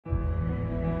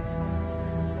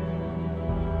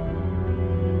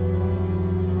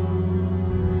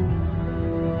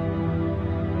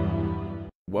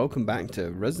Welcome back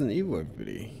to Resident Evil,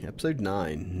 everybody. Episode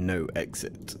 9, No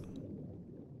Exit.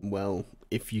 Well,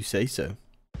 if you say so.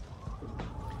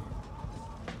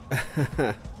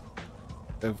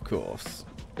 Of course.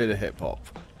 Bit of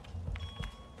hip-hop.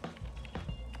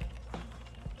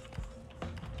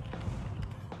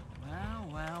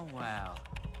 Well.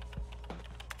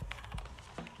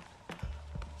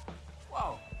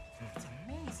 Whoa, it's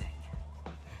amazing.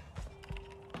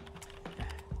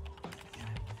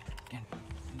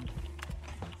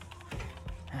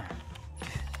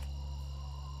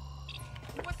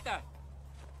 What the?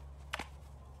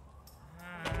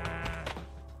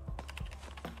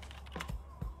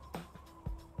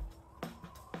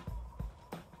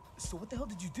 So what the hell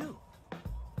did you do?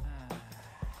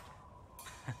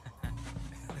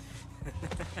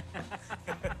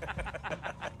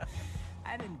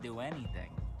 I didn't do anything.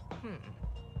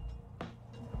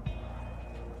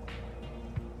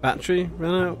 Battery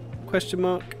ran out? Question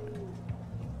mark.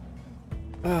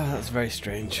 Ah, that's very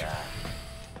strange.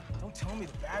 Don't tell me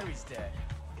the battery's dead.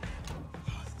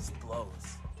 Oh, this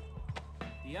blows.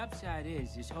 The upside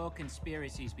is this whole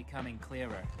conspiracy's becoming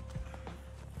clearer.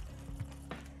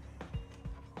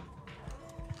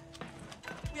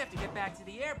 We have to get back to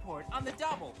the airport on the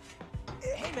double.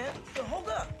 Hey man, hold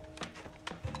up.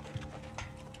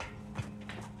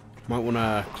 Might want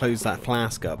to close that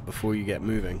flask up before you get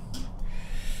moving.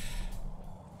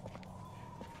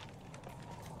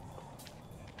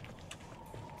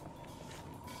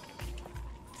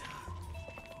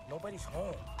 Nobody's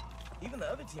home. Even the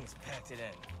other team's packed it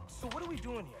in. So what are we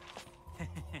doing here?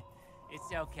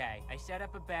 It's okay. I set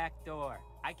up a back door.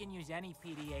 I can use any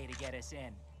PDA to get us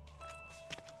in.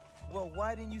 Well,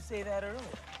 why didn't you say that earlier?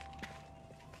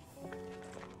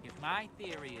 If my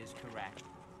theory is correct,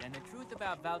 then the truth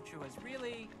about Vulture was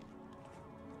really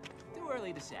too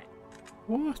early to say.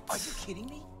 What? Are you kidding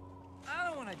me? I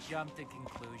don't want to jump to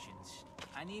conclusions.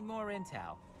 I need more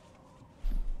intel.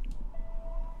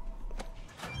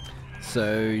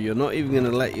 So you're not even going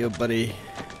to let your buddy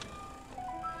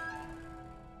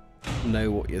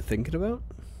know what you're thinking about?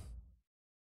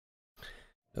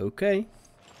 Okay.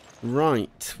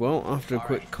 Right. Well, after a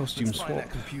quick costume swap.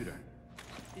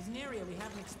 There's an area we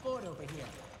haven't explored over here.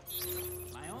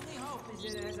 My only hope is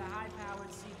that it has a high-powered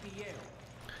CPU.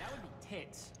 That would be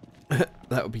tits.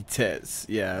 That would be tits.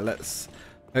 Yeah, let's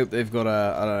hope they've got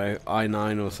a, I don't know,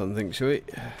 i9 or something, shall we?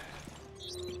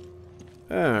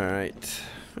 Alright.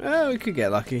 Well, we could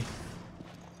get lucky.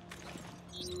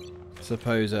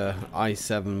 Suppose a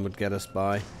i7 would get us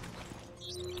by.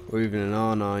 Or even an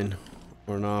R9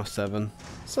 or an R7.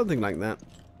 Something like that.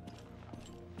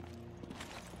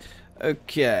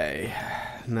 Okay.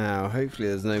 Now, hopefully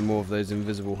there's no more of those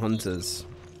invisible hunters.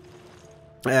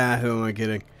 Ah, who am I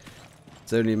kidding?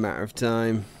 It's only a matter of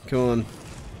time. Come on.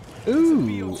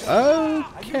 Ooh,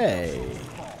 okay.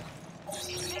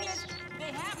 They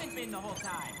haven't been the whole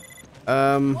time.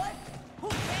 What? Who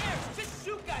cares? Just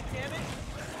shoot, goddammit!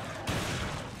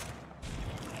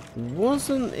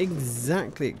 Wasn't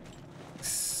exactly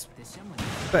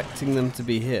expecting them to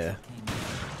be here.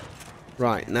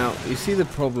 Right, now you see the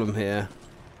problem here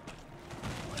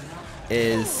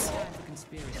is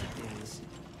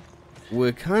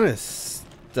we're kind of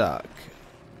stuck.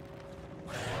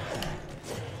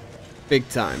 Big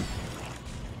time.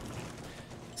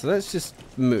 So let's just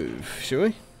move, shall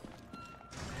we?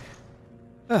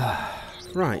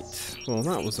 Right, well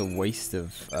that was a waste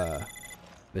of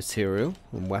material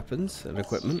and weapons and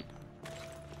equipment.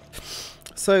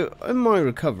 So in my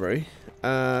recovery,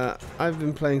 I've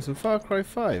been playing some Far Cry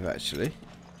 5 actually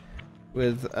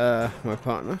with my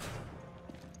partner,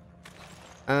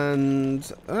 and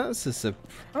that's a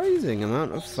surprising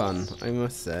amount of fun, I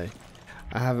must say.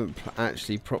 I haven't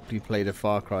actually properly played a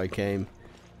Far Cry game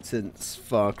since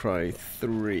Far Cry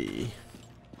 3,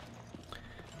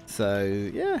 so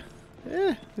yeah,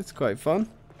 it's quite fun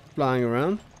flying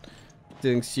around,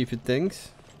 doing stupid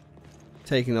things,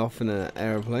 taking off in an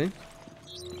aeroplane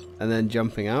and then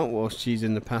jumping out whilst she's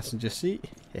in the passenger seat.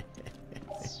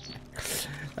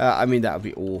 I mean, that would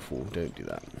be awful. Don't do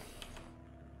that.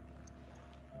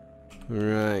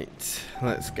 Right,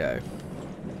 let's go.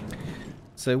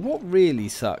 So what really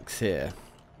sucks here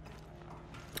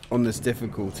on this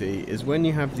difficulty is when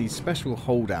you have these special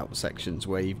holdout sections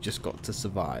where you've just got to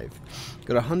survive.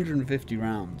 Got 150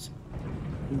 rounds.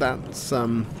 That's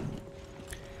not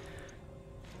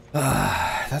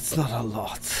a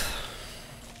lot.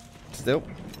 Still,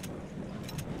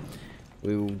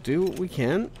 we will do what we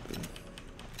can.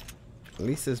 At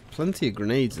least there's plenty of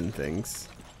grenades and things.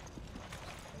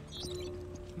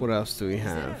 What else do we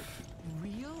have?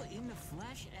 Real in the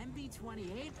flesh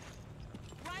MB28?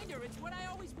 Grinder, it's what I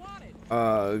always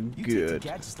You good.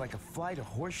 take gadgets like a fly to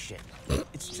horse shit.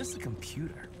 It's just a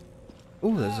computer.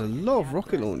 Oh, there's a lot of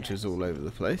rocket launchers all over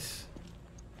the place.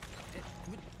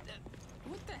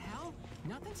 What the hell?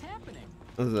 Nothing's happening.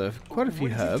 There's quite a few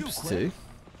What did you do, herbs Quinn? too.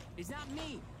 It's not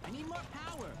me. I need more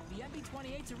power. The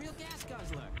MB-28's a real gas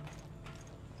guzzler.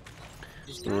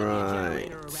 There's gotta be a Right.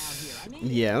 generator around here. I need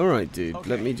it. Yeah, alright, dude. Okay.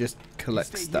 Let me just You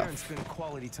collect stay here and stuff. spend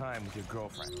quality time with your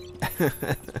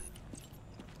girlfriend.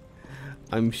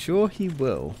 I'm sure he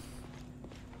will.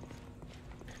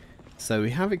 So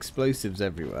we have explosives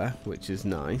everywhere, which is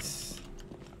nice.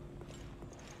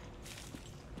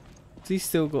 Has he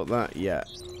still got that? Yeah.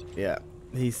 Yeah.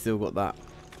 He's still got that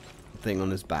thing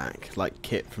on his back, like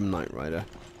Kit from Knight Rider.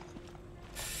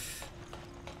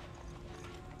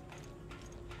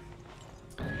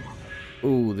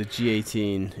 Ooh, the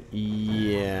G18.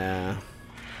 Yeah.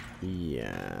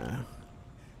 Yeah.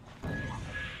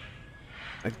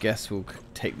 I guess we'll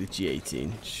take the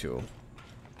G18, sure.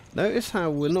 Notice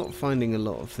how we're not finding a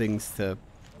lot of things to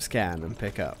scan and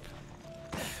pick up.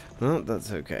 Well,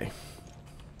 that's okay.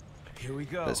 Here we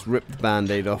go. Let's rip the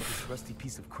band-aid off. This rusty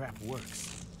piece of crap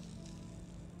works.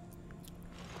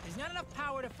 There's not enough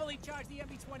power to fully charge the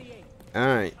MB-28.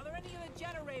 Alright, Are there any other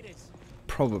generators?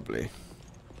 probably.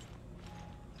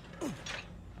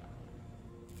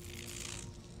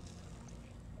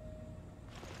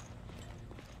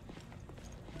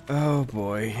 Oh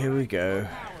boy, here we go.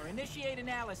 Power. Initiate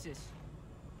analysis.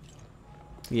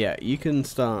 Yeah, you can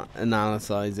start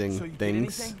analyzing So you get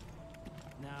things. anything?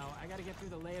 No, I gotta get through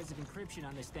the layers of encryption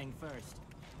on this thing first.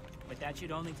 But that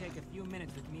should only take a few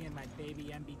minutes with me and my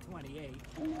baby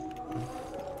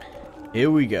MB-28. Here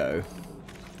we go.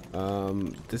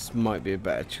 This might be a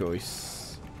better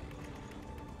choice.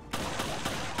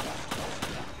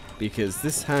 Because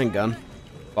this handgun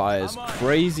fires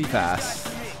crazy fast.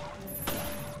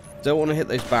 Don't want to hit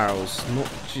those barrels, not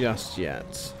just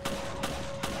yet.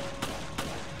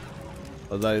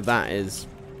 Although that is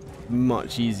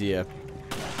much easier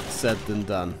said than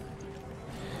done.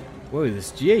 Whoa,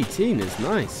 this G18 is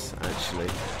nice, actually.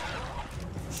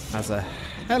 Has a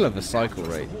hell of a cycle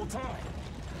rate.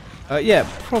 Yeah,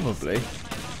 probably.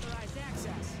 Unauthorized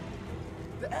access.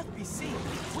 The FBC?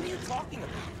 What are you talking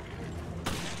about?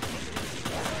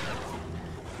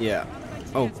 Yeah.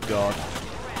 Oh god.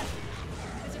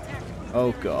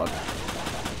 Oh god.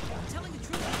 Telling the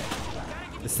truth, you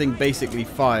gotta get This thing basically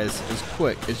fires as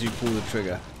quick as you pull the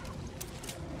trigger.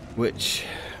 Which,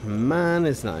 man,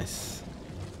 is nice.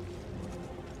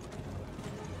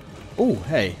 Oh,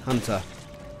 hey, Hunter.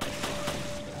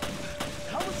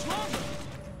 How much longer?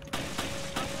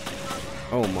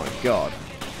 Oh my god.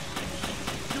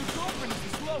 Your girlfriend is the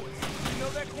slowest. You know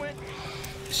that, Quinn?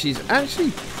 She's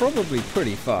actually probably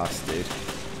pretty fast, dude.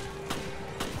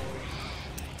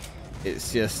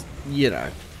 It's just, you know,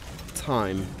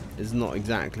 time is not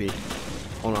exactly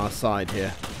on our side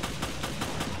here.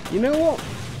 You know what?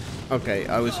 Okay,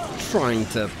 I was trying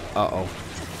to... Uh-oh.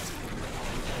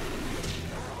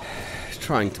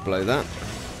 Trying to blow that.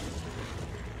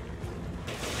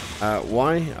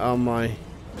 Why are my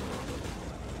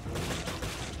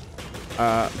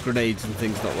grenades and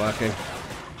things not working?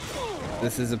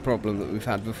 This is a problem that we've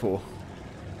had before.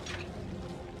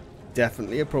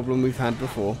 Definitely a problem we've had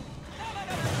before.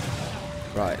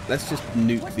 Right, let's just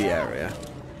nuke the area.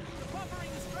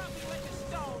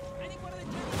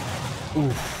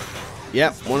 Oof.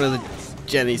 Yep, one of the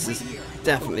Jennies has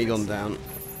definitely gone down.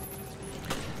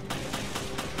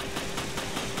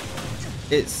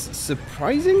 It's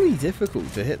surprisingly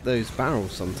difficult to hit those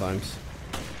barrels sometimes.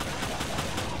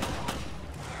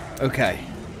 Okay.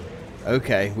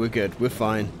 Okay, we're good. We're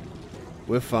fine.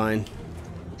 We're fine.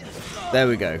 There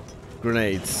we go.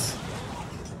 Grenades.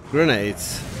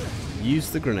 Grenades. Use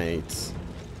the grenades.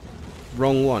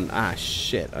 Wrong one. Ah,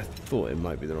 shit. I thought it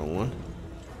might be the wrong one.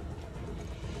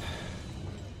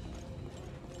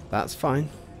 That's fine.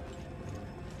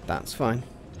 That's fine.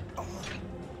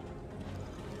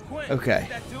 Quinn, Okay. did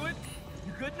that do it?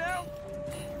 You good now?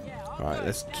 Alright,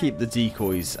 let's keep the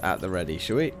decoys at the ready,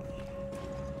 shall we?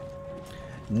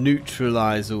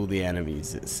 Neutralize all the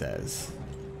enemies, it says.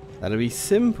 That'll be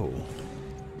simple.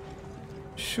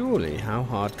 Surely, how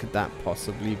hard could that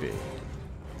possibly be?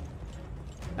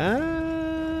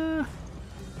 We're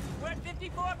at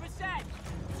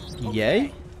 54%.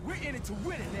 Yay? We're in it to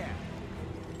win it now.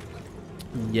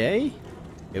 Yay?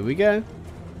 Here we go.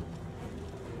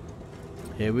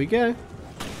 Here we go. A lot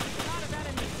of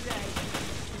enemies today.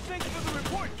 Thanks for the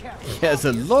report, Captain. There's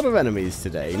a lot of enemies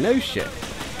today. No shit.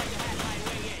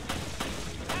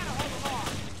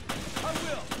 I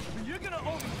will, but you're gonna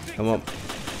owe me big Come on.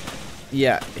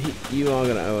 Yeah, you are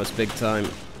going to owe us big time.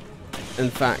 In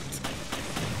fact,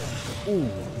 ooh,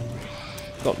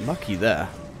 got lucky there.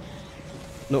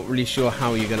 Not really sure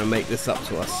how you're going to make this up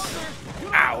to us.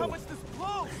 Ow!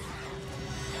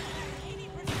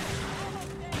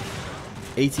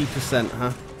 80%,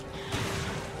 huh?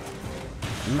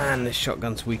 Man, this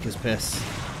shotgun's weak as piss.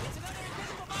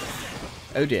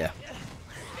 Oh dear.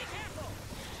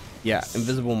 Yeah,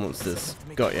 invisible monsters.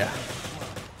 Got ya.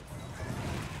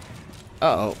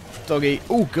 Uh-oh. Doggy.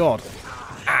 Oh, God.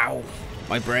 Ow.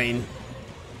 My brain.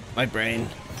 My brain.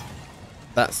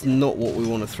 That's not what we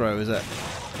want to throw, is it?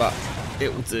 But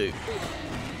it will do.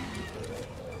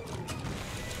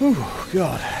 Oh,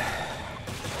 God.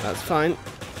 That's fine.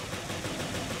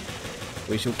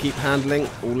 We shall keep handling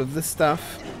all of this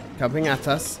stuff coming at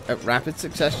us at rapid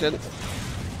succession.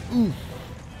 Ooh.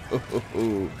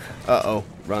 Uh-oh.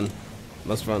 Run.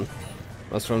 Must run.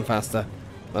 Must run faster.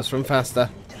 Must run faster.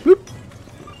 Whoop.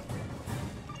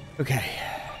 Okay.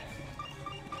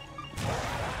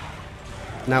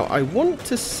 Now, I want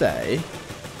to say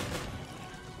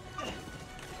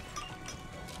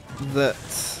that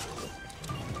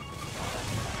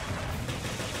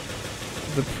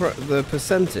the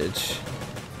percentage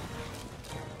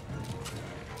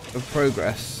of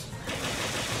progress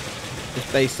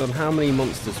is based on how many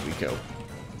monsters we kill.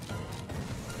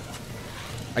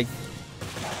 I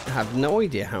have no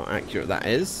idea how accurate that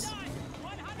is.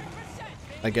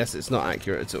 I guess it's not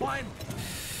accurate at all.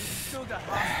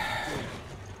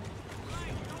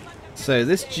 So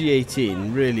this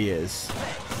G18 really is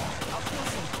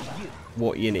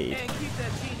what you need.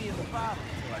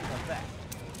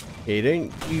 Okay,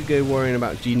 don't you go worrying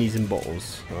about genies in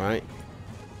bottles, alright?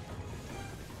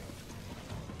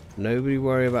 Nobody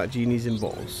worry about genies in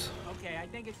bottles. Okay, I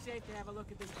think it's safe to have a look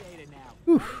at this data now.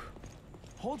 Whew.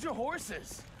 Hold your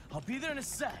horses. I'll be there in a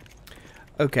sec.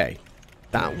 Okay,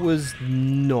 that was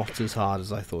not as hard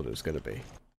as I thought it was going to be.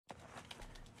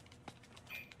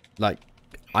 Like,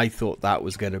 I thought that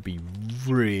was going to be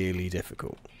really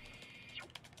difficult.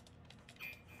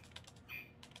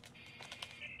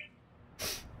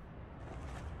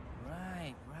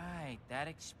 Right. That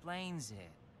explains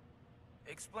it.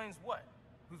 Explains what?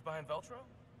 Who's behind Veltro?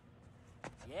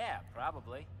 Yeah,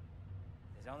 probably.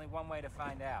 There's only one way to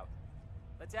find out.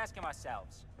 Let's ask him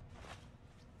ourselves.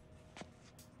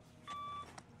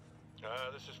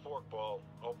 This is Forkball.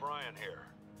 O'Brien here.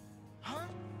 Huh?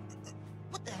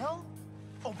 What the hell?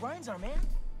 O'Brien's our man?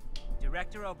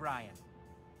 Director O'Brien.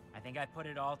 I think I put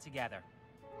it all together.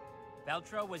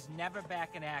 Veltro was never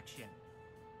back in action.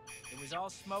 It was all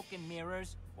smoke and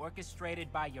mirrors,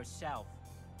 orchestrated by yourself.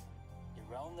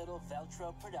 Your own little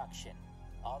Veltro production.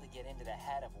 All to get into the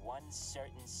head of one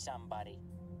certain somebody.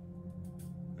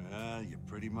 You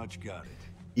pretty much got it.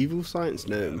 Evil Science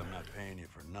Gnome. I'm not paying you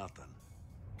for nothing.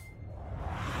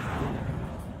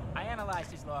 I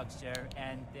analyzed his log, sir,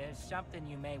 and there's something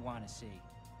you may want to see.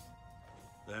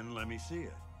 Then let me see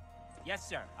it. Yes,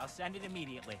 sir. I'll send it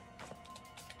immediately.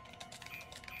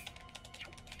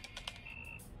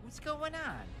 What's going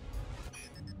on?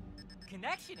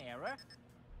 Connection error?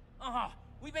 Oh,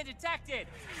 we've been detected!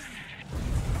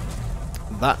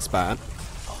 That's bad.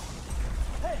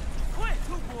 Hey, quit!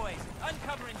 Two boys,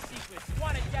 uncovering secrets,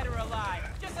 wanted dead or alive,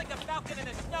 just like a falcon and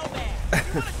a snowman.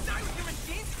 You wanna die with your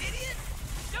machines, idiot?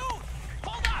 Dude,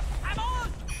 hold up! I'm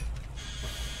on!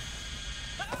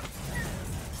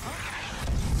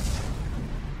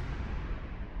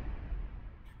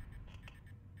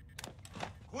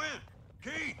 Quinn!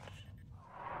 Keith!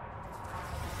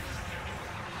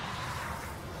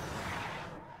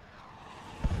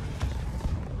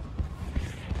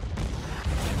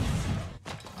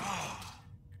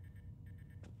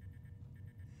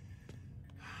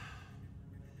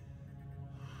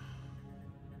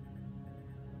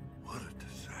 What a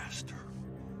disaster.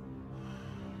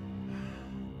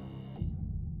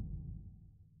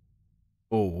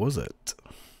 Or was it?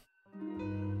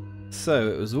 So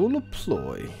it was all a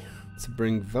ploy to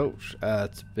bring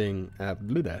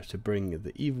to bring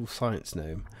the evil science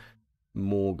gnome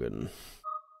Morgan.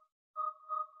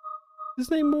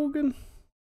 His name Morgan?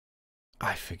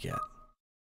 I forget.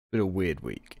 Been a weird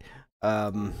week.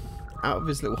 Out of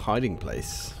his little hiding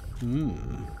place.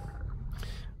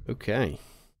 Okay.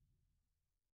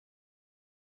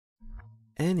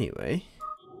 Anyway,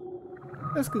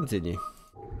 let's continue.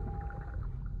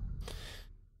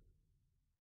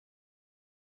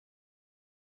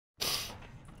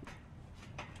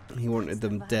 He wanted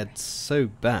them dead so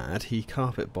bad, he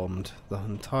carpet bombed the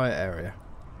entire area.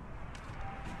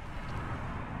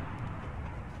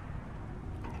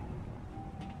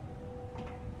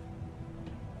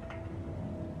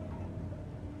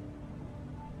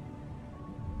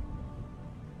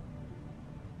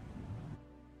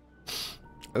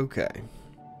 Okay.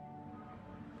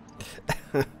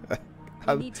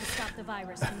 We need to stop the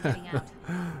virus from getting out.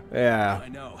 Yeah. I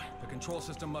know. The control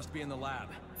system must be in the lab.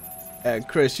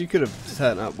 Chris, you could have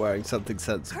turned up wearing something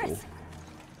sensible. Chris.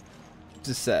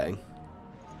 Just saying.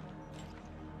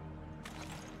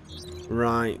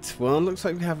 Right. Well, it looks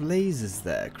like we have lasers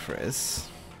there, Chris.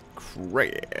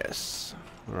 Chris.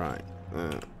 Right.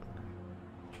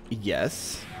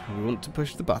 Yes. We want to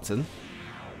push the button.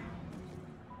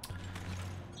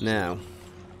 Now.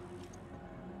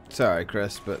 Sorry,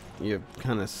 Chris, but you're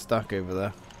kind of stuck over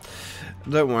there.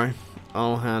 Don't worry.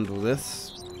 I'll handle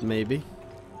this. Maybe.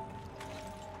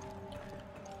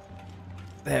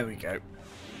 There we go.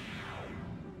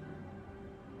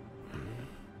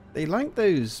 They like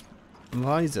those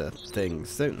visor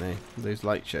things, don't they? Those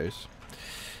light shows.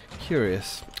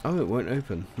 Curious. Oh, it won't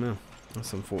open. No,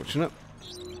 that's unfortunate.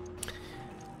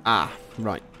 Ah,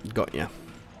 right. Got ya.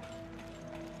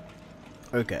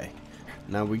 Okay.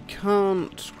 Now we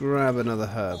can't grab another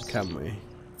herb, can we?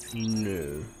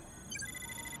 No.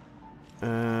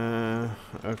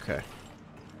 Okay.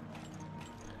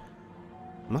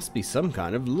 Must be some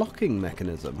kind of locking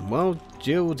mechanism. Well,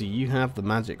 Jill, do you have the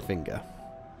magic finger?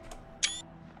 It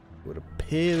would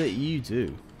appear that you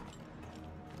do.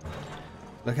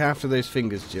 Look after those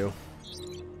fingers, Jill.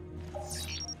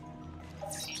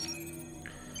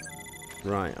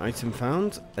 Right, item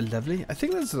found. Lovely. I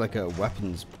think there's like a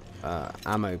weapons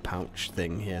ammo pouch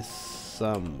thing here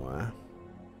somewhere.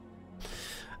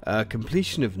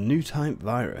 Completion of new type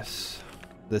virus.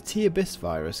 The T-Abyss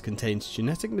virus contains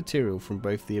genetic material from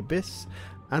both the Abyss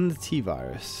and the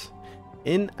T-Virus.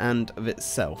 In and of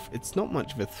itself, it's not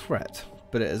much of a threat,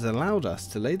 but it has allowed us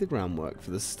to lay the groundwork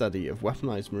for the study of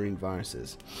weaponized marine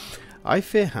viruses. I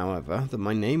fear, however, that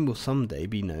my name will someday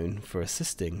be known for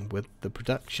assisting with the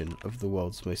production of the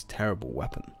world's most terrible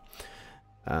weapon.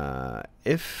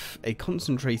 If a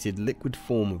concentrated liquid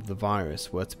form of the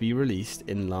virus were to be released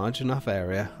in large enough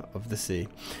area of the sea,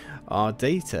 our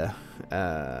data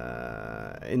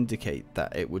indicate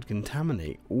that it would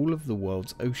contaminate all of the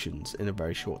world's oceans in a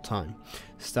very short time,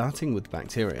 starting with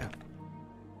bacteria.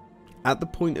 At the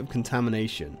point of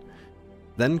contamination,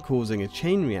 then causing a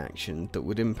chain reaction that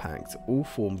would impact all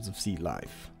forms of sea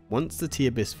life. Once the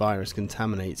T-Abyss virus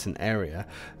contaminates an area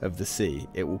of the sea,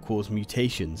 it will cause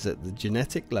mutations at the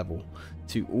genetic level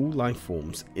to all life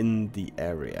forms in the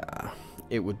area.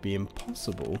 It would be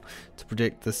impossible to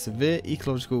predict the severe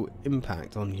ecological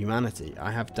impact on humanity. I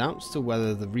have doubts to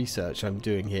whether the research I'm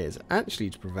doing here is actually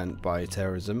to prevent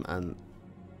bioterrorism and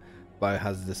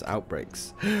biohazardous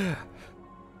outbreaks.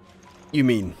 You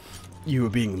mean you were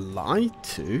being lied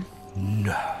to?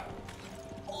 No.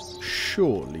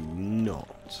 Surely not.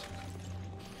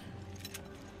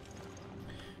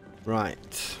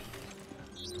 Right.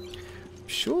 I'm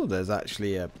sure there's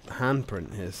actually a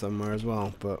handprint here somewhere as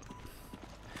well, but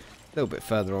a little bit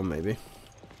further on maybe.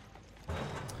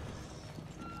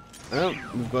 Oh,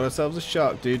 we've got ourselves a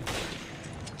shark, dude.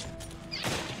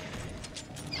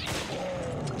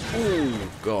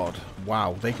 Oh god.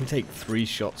 Wow, they can take 3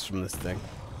 shots from this thing.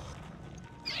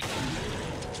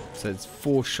 So it's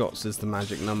 4 shots is the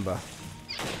magic number.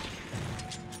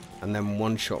 And then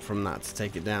 1 shot from that to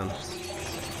take it down.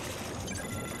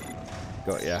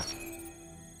 Got ya.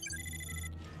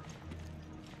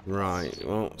 Right,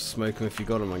 well, smoke them if you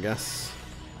got them, I guess.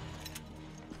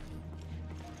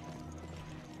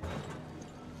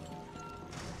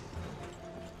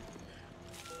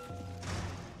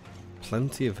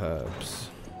 Plenty of herbs.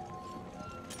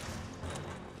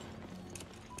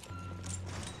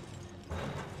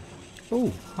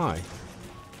 Oh, hi.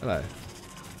 Hello.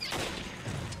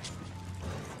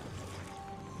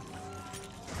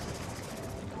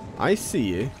 I see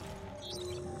you.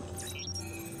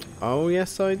 Oh,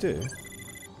 yes, I do.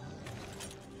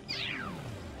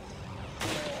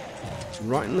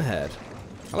 Right in the head.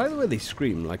 I like the way they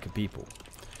scream like a people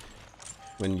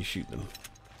when you shoot them.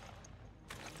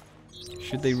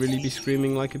 Should they really be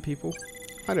screaming like a people?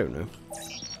 I don't know.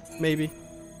 Maybe.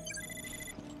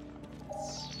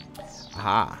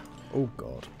 Aha. Oh,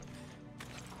 God.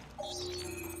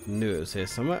 Knew it was here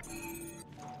somewhere.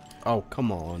 Oh,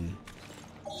 come on.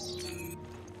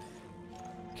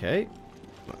 Okay.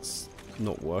 That's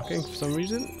not working for some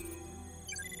reason.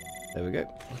 There we go.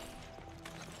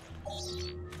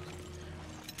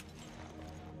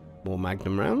 More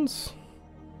Magnum rounds.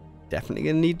 Definitely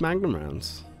gonna need Magnum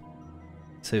rounds.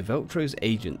 So Veltro's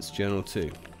Agents Journal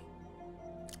 2.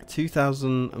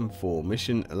 2004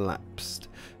 mission elapsed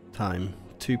time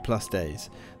 2+ days.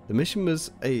 The mission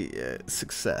was a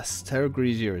success. Terra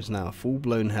Grigia is now a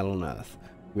full-blown hell on Earth.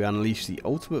 We unleash the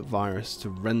ultimate virus to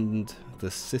rend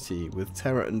the city with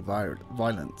terror and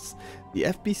violence. The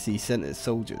FBC sent its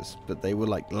soldiers, but they were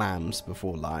like lambs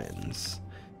before lions.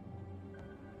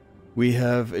 We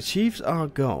have achieved our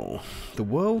goal. The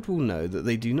world will know that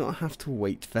they do not have to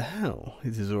wait for hell.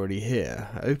 It is already here.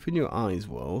 Open your eyes,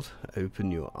 world.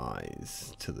 Open your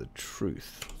eyes to the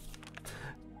truth.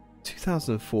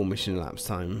 2004 mission elapsed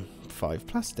time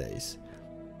 5+ days.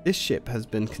 This ship has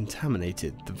been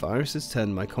contaminated. The virus has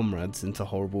turned my comrades into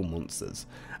horrible monsters,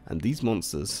 and these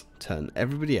monsters turn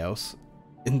everybody else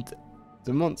into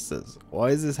monsters.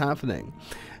 Why is this happening?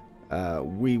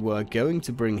 We were going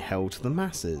to bring hell to the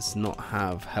masses, not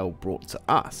have hell brought to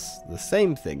us. The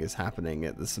same thing is happening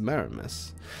at the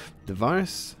Semiramis. The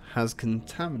virus has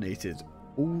contaminated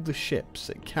all the ships.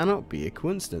 It cannot be a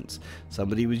coincidence.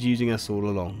 Somebody was using us all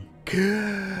along.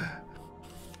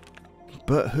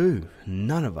 But who?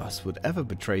 None of us would ever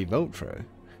betray Veltro.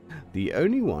 The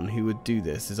only one who would do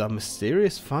this is our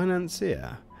mysterious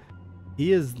financier.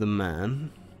 He is the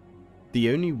man, the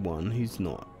only one who's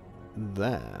not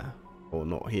there. Or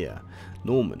not here.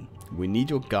 Norman, we need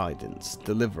your guidance.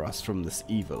 Deliver us from this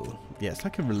evil. Yeah, it's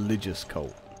like a religious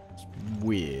cult. It's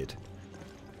weird.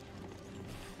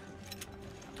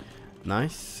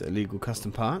 Nice. Illegal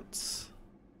custom parts.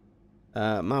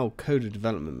 Malcoda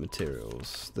development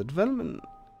materials. The development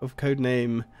of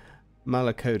codename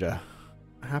Malacoda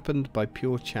happened by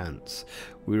pure chance.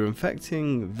 We were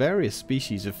infecting various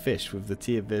species of fish with the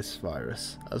T-Abyss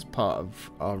virus as part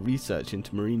of our research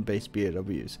into marine-based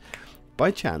BOWs. By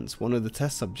chance, one of the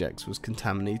test subjects was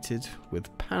contaminated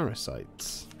with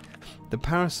parasites. The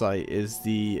parasite is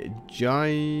the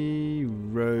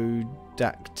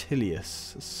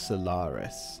Gyrodactylius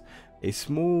solaris, a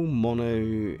small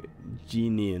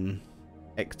monogenian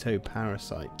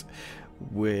ectoparasite.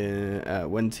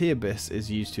 When T-Abyss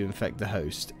is used to infect the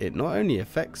host, it not only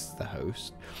affects the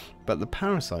host, but the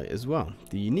parasite as well.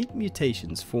 The unique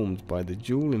mutations formed by the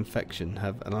dual infection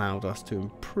have allowed us to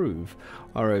improve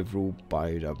our overall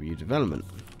BioW development.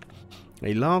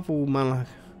 A larval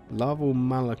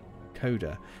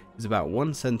Malacoda is about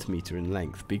 1 centimeter in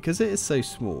length. Because it is so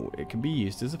small, it can be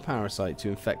used as a parasite to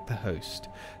infect the host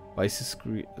by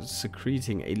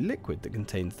secreting a liquid that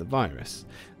contains the virus.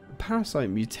 The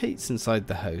parasite mutates inside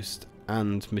the host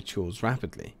and matures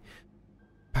rapidly.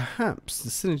 Perhaps the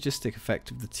synergistic effect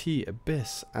of the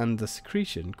T-Abyss and the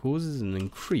secretion causes an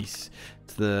increase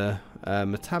to the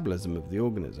metabolism of the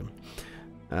organism.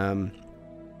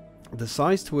 The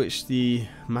size to which the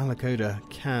Malacoda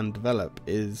can develop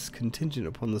is contingent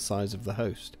upon the size of the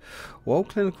host. While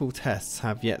clinical tests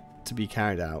have yet to be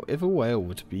carried out, if a whale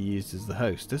were to be used as the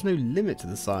host, there's no limit to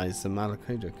the size of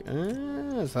Malacoda.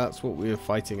 So that's what we were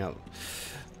fighting out.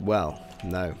 Well,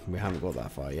 no, we haven't got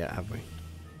that far yet, have we?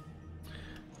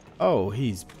 Oh,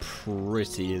 he's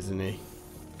pretty, isn't he?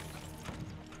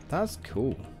 That's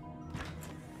cool.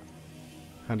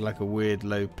 Had like a weird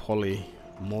low poly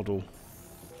model.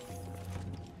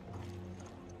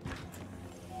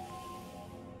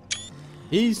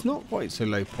 He's not quite so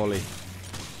low poly,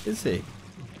 is he?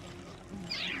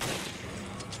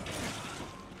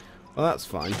 Well, that's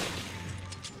fine.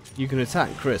 You can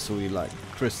attack Chris all you like.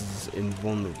 Chris is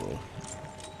invulnerable.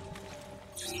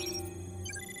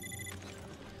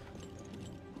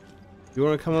 You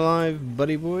want to come alive,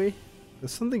 buddy boy?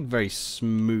 There's something very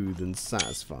smooth and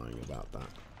satisfying about that.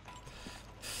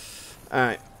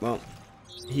 Alright, well,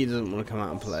 he doesn't want to come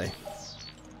out and play.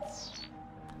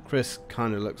 Chris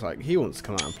kind of looks like he wants to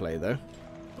come out and play, though.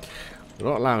 We're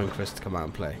not allowing Chris to come out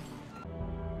and play.